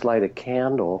to just light a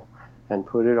candle and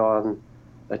put it on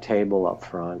a table up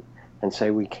front and say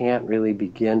we can't really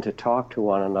begin to talk to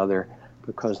one another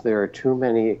because there are too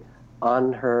many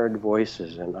unheard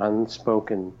voices and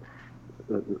unspoken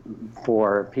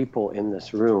for people in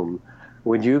this room.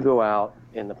 Would you go out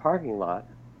in the parking lot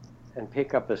and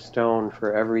pick up a stone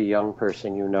for every young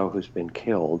person you know who's been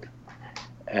killed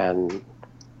and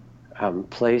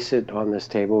place it on this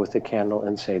table with the candle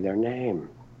and say their name?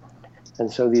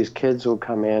 And so these kids will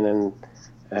come in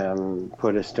and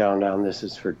put a stone down. This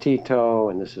is for Tito,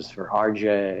 and this is for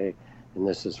RJ, and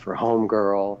this is for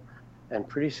Homegirl. And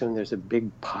pretty soon there's a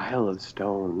big pile of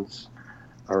stones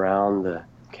around the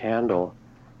candle.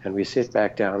 And we sit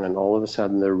back down, and all of a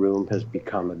sudden the room has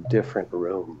become a different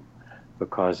room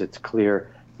because it's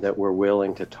clear that we're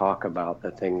willing to talk about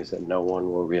the things that no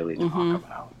one will really talk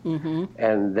about.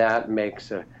 And that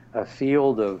makes a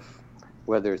field of,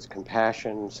 whether it's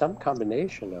compassion, some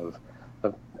combination of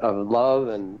love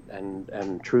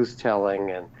and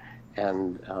truth-telling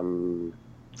and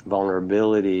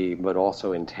vulnerability, but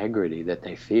also integrity that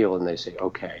they feel, and they say,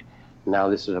 okay, now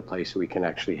this is a place we can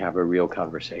actually have a real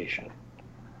conversation.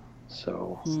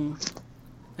 So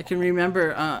I can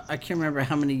remember, I can't remember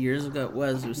how many years ago it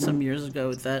was some years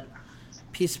ago at that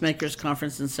Peacemakers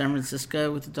Conference in San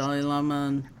Francisco with the Dalai Lama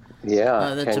and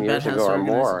the 10 Tibet years House ago or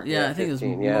more. Yeah, I think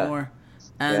 15, it was more.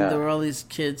 And there were all these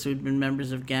kids who'd been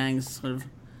members of gangs, sort of,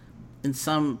 in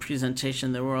some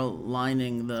presentation, they were all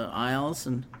lining the aisles,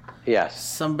 and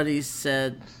somebody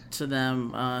said to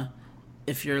them,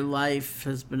 if your life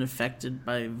has been affected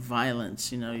by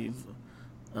violence, you've,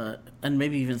 and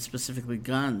maybe even specifically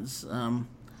guns,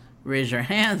 raise your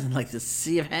hands, and like the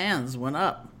sea of hands went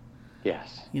up.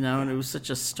 Yes. And it was such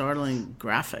a startling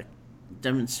graphic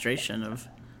demonstration of,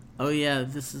 oh yeah,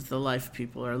 this is the life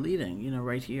people are leading,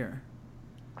 right here.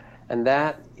 And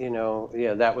that,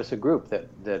 that was a group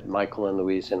that Michael and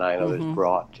Louise and I know has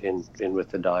brought in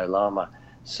with the Dalai Lama.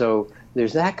 So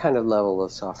there's that kind of level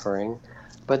of suffering.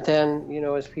 But then,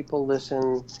 as people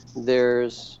listen,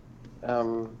 there's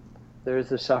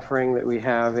the suffering that we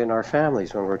have in our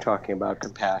families when we're talking about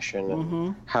compassion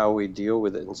and how we deal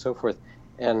with it and so forth.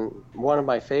 And one of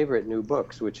my favorite new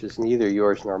books, which is neither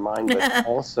yours nor mine, but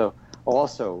also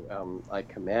I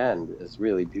commend, is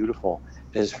really beautiful,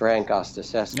 is Frank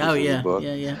Ostaseski's new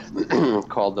book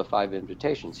called The Five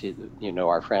Invitations. He,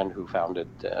 our friend who founded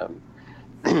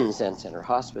Zen Center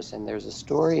Hospice, and there's a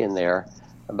story in there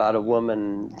about a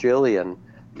woman, Jillian,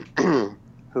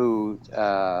 who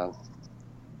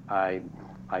I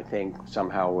think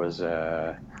somehow was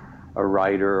a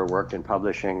writer or worked in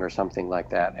publishing or something like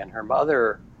that, and her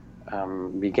mother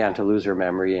began to lose her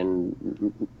memory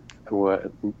and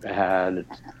had a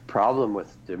problem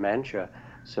with dementia.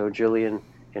 So Jillian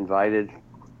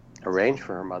arranged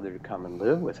for her mother to come and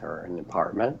live with her in an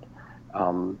apartment,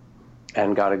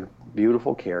 and got a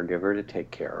beautiful caregiver to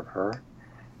take care of her.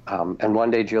 And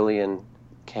one day Jillian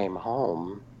came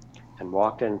home and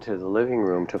walked into the living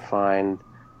room to find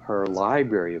her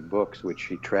library of books, which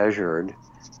she treasured,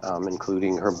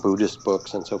 including her Buddhist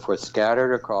books and so forth,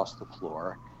 scattered across the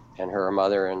floor. And her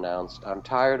mother announced, "I'm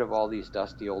tired of all these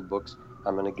dusty old books.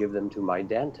 I'm going to give them to my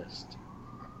dentist."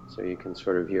 So you can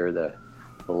sort of hear the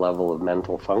level of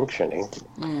mental functioning.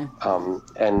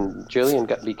 And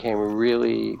Jillian became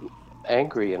really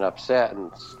angry and upset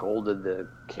and scolded the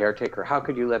caretaker. How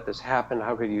could you let this happen?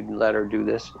 How could you let her do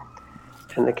this?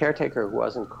 And the caretaker, who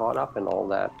wasn't caught up in all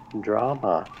that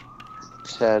drama,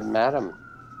 said, "Madam,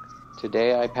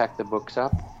 today I pack the books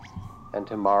up, and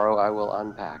tomorrow I will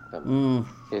unpack them.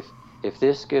 If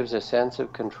this gives a sense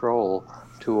of control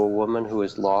to a woman who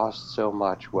has lost so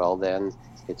much, well then,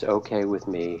 it's okay with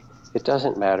me. It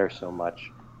doesn't matter so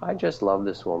much. I just love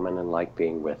this woman and like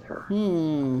being with her."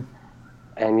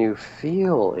 And you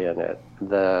feel in it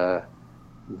the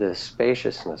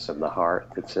spaciousness of the heart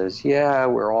that says, yeah,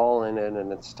 we're all in it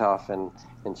and it's tough. And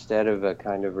instead of a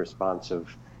kind of response of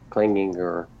clinging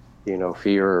or,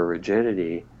 fear or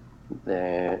rigidity,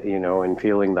 and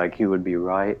feeling like you would be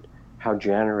right, how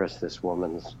generous this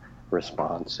woman's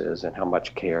response is and how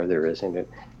much care there is in it.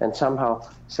 And somehow,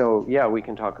 we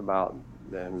can talk about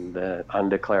the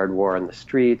undeclared war in the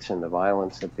streets and the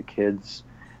violence that the kids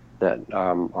that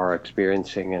are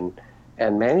experiencing, and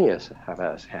many of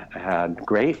us have had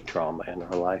great trauma in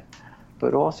our life,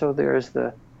 but also there's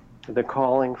the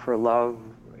calling for love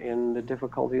in the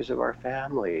difficulties of our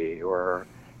family, or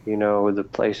the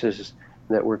places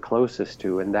that we're closest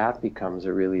to, and that becomes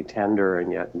a really tender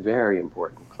and yet very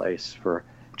important place for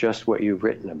just what you've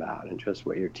written about and just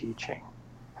what you're teaching.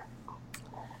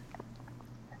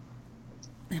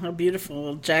 How beautiful.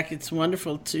 Well, Jack, it's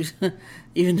wonderful to,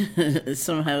 even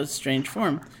somehow a strange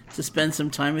form, to spend some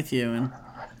time with you and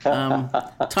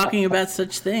talking about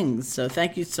such things. So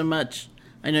thank you so much.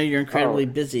 I know you're incredibly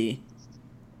busy.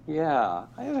 Yeah,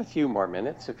 I have a few more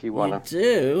minutes if you want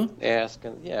to ask.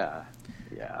 Yeah.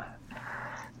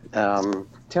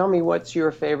 Tell me, what's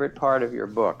your favorite part of your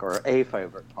book, or a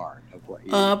favorite part of what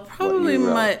you probably what you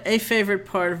wrote? a favorite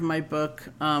part of my book.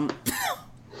 There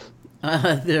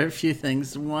are a few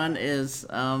things. One is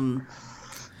I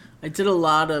did a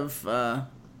lot of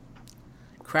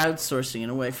crowdsourcing in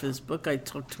a way for this book. I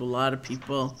talked to a lot of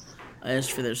people. I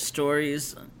asked for their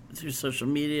stories through social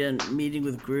media and meeting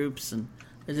with groups, and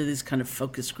I did these kind of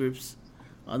focus groups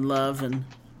on love. And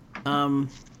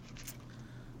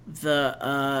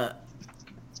there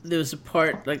was a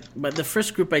part, but the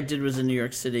first group I did was in New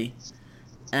York City,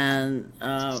 and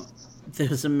there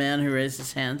was a man who raised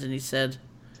his hand and he said,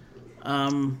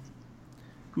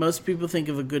 most people think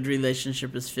of a good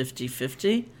relationship as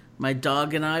 50-50. My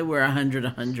dog and I were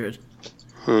 100-100.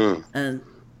 And,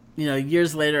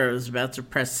 years later, I was about to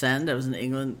press send. I was in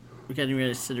England getting ready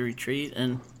to sit a retreat,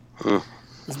 and I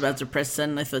was about to press send,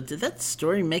 and I thought, did that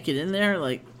story make it in there,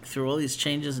 through all these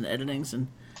changes and editings? And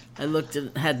I looked and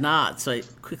it had not, so I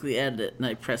quickly edited it, and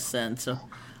I pressed send. So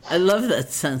I love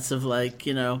that sense of, there's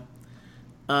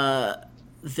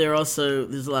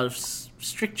a lot of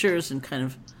strictures and kind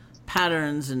of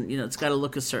patterns, and it's got to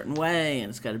look a certain way and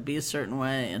it's got to be a certain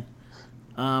way, and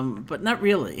but not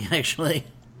really actually.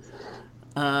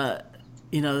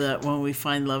 That when we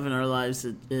find love in our lives,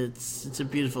 it's a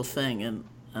beautiful thing, and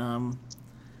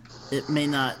it may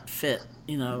not fit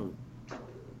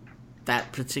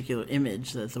that particular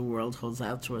image that the world holds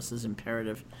out to us as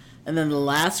imperative. And then the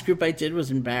last group I did was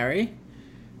in Barrie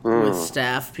with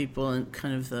staff people and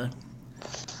kind of the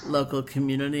local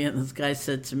community, and this guy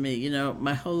said to me,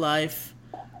 my whole life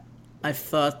I've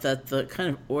thought that the kind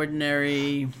of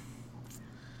ordinary,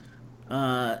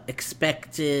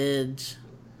 expected,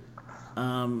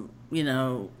 kind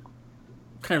of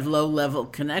low-level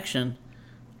connection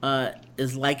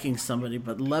is liking somebody,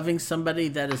 but loving somebody,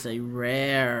 that is a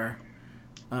rare,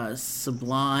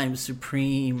 sublime,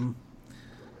 supreme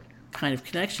kind of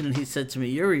connection. And he said to me,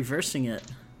 you're reversing it.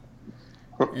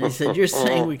 And he said, you're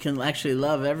saying we can actually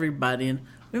love everybody, and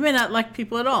we may not like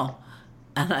people at all.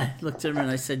 And I looked at him and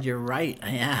I said, you're right, I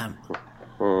am.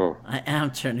 I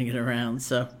am turning it around.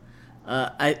 So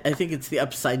I think it's the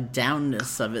upside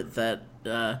downness of it that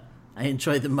I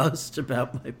enjoy the most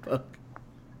about my book.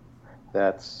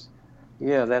 That's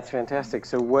fantastic.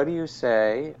 So what do you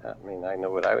say, I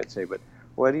know what I would say, but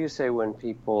what do you say when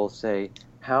people say,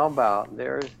 how about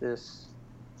there's this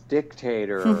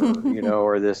dictator,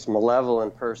 or this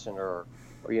malevolent person, or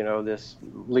this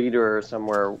leader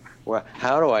somewhere? Well,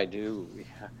 how do I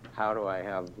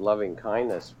have loving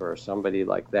kindness for somebody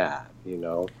like that?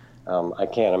 I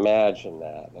can't imagine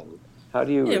that. And how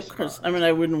do you respond? Of course.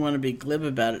 I wouldn't want to be glib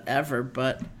about it ever,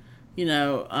 but in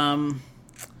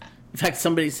fact,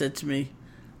 somebody said to me,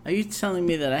 are you telling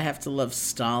me that I have to love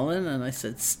Stalin? And I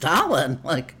said, Stalin?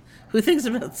 Who thinks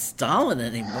about Stalin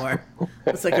anymore?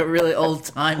 It's like a really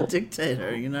old-time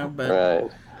dictator, but right.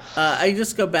 I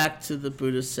just go back to the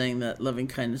Buddha saying that loving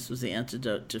kindness was the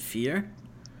antidote to fear.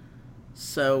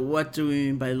 So what do we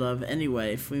mean by love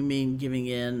anyway? If we mean giving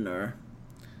in or,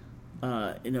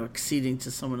 acceding to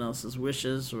someone else's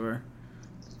wishes or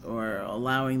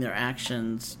allowing their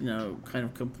actions, kind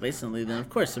of complacently, then of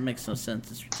course it makes no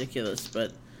sense. It's ridiculous.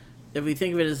 But if we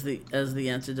think of it as the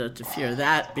antidote to fear,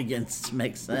 that begins to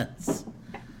make sense.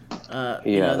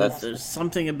 That there's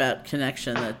something about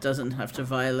connection that doesn't have to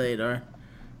violate our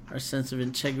sense of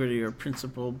integrity or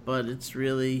principle, but it's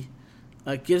really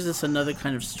gives us another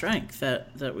kind of strength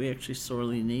that we actually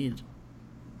sorely need.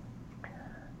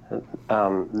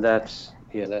 That's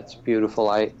beautiful.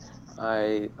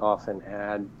 I often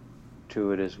add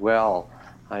to it as well.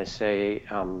 I say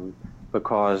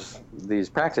because these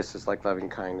practices like loving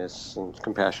kindness and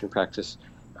compassion practice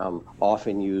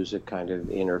often use a kind of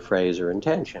inner phrase or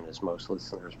intention, as most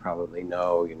listeners probably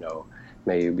know.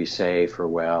 May you be safe or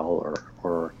well,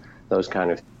 or those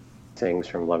kind of things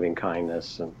from loving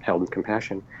kindness and held in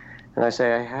compassion. And I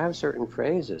say I have certain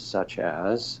phrases such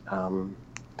as,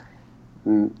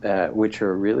 which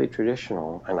are really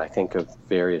traditional, and I think of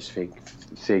various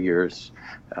figures,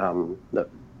 the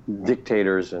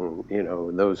dictators and,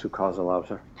 those who cause a lot of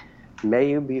suffering. May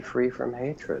you be free from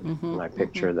hatred. And I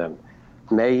picture them.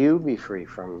 May you be free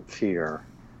from fear,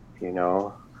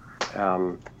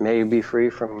 may you be free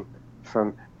from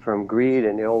greed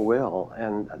and ill will.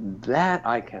 And that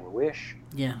I can wish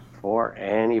for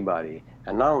anybody.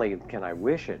 And not only can I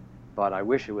wish it, but I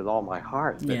wish it with all my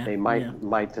heart, that they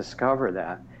might discover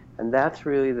that. And that's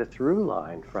really the through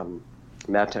line from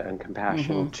metta and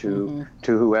compassion to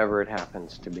whoever it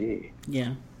happens to be.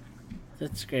 Yeah,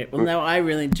 that's great. Well, now I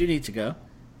really do need to go,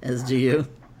 as do you.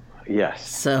 Yes.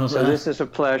 So this is a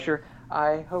pleasure.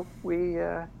 I hope we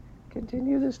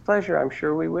continue this pleasure. I'm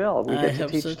sure we will. We get to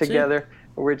teach together.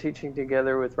 We're teaching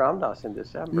together with Ram Dass in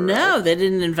December. No, right? They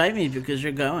didn't invite me because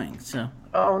you're going. So.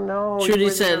 Oh no! Trudy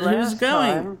said, "Who's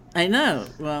going?" Time. I know.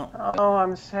 Well. Oh,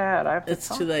 I'm sad. I have to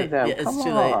talk too late. to them. Yeah, it's Come too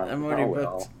on. late. I'm already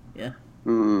booked. Yeah.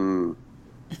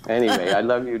 Anyway, I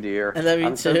love you, dear. I love you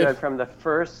I'm too. so glad from the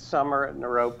first summer at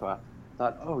Naropa.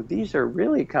 Thought, these are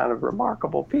really kind of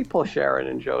remarkable people, Sharon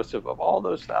and Joseph. Of all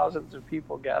those thousands of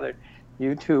people gathered,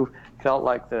 you two felt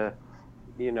like the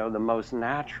most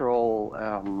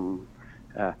natural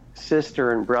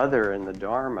sister and brother in the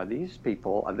Dharma. These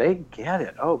people, they get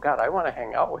it. Oh God, I want to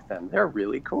hang out with them. They're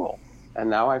really cool. And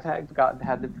now I've had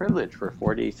the privilege for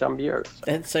 40-some years. So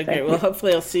that's so great. Well,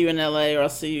 hopefully I'll see you in LA, or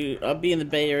I'll be in the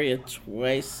Bay Area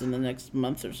twice in the next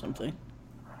month or something.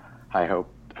 I hope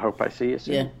I see you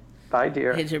soon. Yeah. Bye,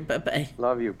 dear. Hey, dear. Bye-bye.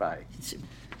 Love you. Bye. So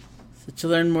to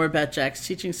learn more about Jack's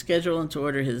teaching schedule and to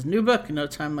order his new book, No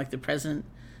Time Like the Present,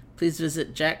 please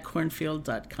visit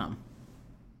jackkornfield.com.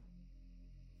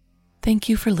 Thank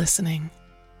you for listening.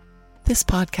 This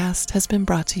podcast has been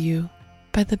brought to you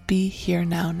by the Be Here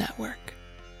Now Network.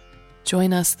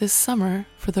 Join us this summer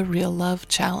for the Real Love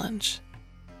Challenge.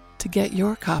 To get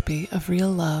your copy of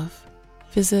Real Love,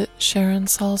 visit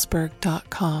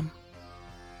SharonSalzberg.com.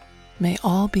 May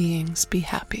all beings be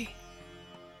happy.